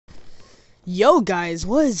Yo guys,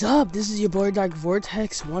 what is up? This is your boy Dark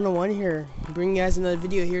Vortex 101 here, bringing you guys another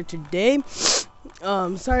video here today.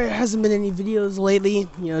 Sorry there hasn't been any videos lately,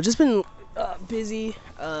 just been busy,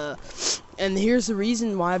 and here's the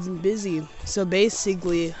reason why I've been busy. So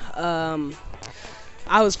basically, I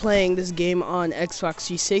was playing this game on Xbox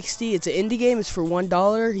 360. It's an indie game. It's for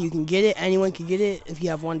 $1. You can get it. Anyone can get it if you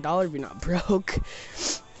have $1, if you're not broke.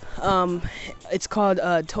 It's called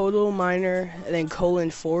Total Miner and then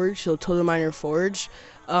Forge. So Total Miner Forge.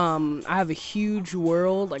 I have a huge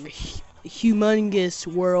world, like a humongous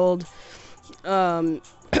world. And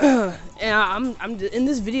I'm in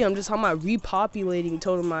this video. I'm just talking about repopulating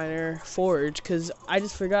Total Miner Forge because I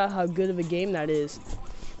just forgot how good of a game that is.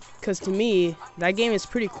 Because to me, that game is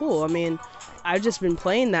pretty cool. I mean, I've just been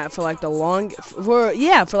playing that for like the longest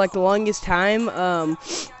time.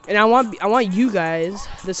 And I want you guys,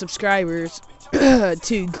 the subscribers,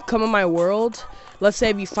 to come on my world. Let's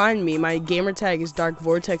say if you find me, my gamer tag is Dark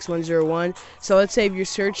Vortex 101. So let's say if you're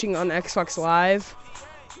searching on Xbox Live,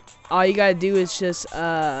 all you gotta do is just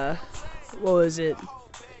all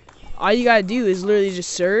you gotta do is literally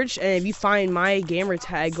just search, and if you find my gamer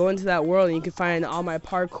tag, go into that world and you can find all my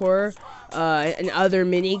parkour and other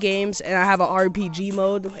mini games. And I have a RPG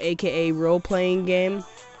mode, aka role-playing game.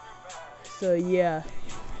 So yeah.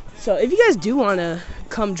 So if you guys do wanna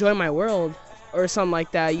come join my world or something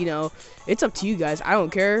like that, it's up to you guys. I don't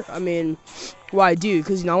care. I mean, well, I do,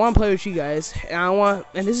 because I want to play with you guys, and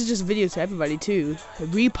this is just a video to everybody too.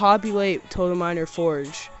 Repopulate Total Miner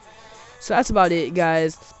Forge. So that's about it,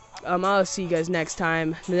 guys. I'll see you guys next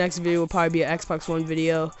time. The next video will probably be an Xbox One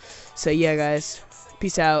video. So yeah, guys,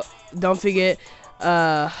 peace out. Don't forget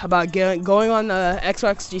about going on the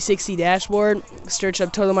Xbox 360 dashboard. Search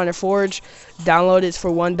up Total Miner Forge. Download it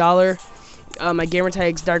for $1. My gamer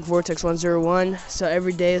tag is Dark Vortex 101. So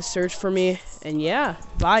every day search for me. And yeah,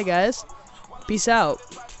 bye guys. Peace out.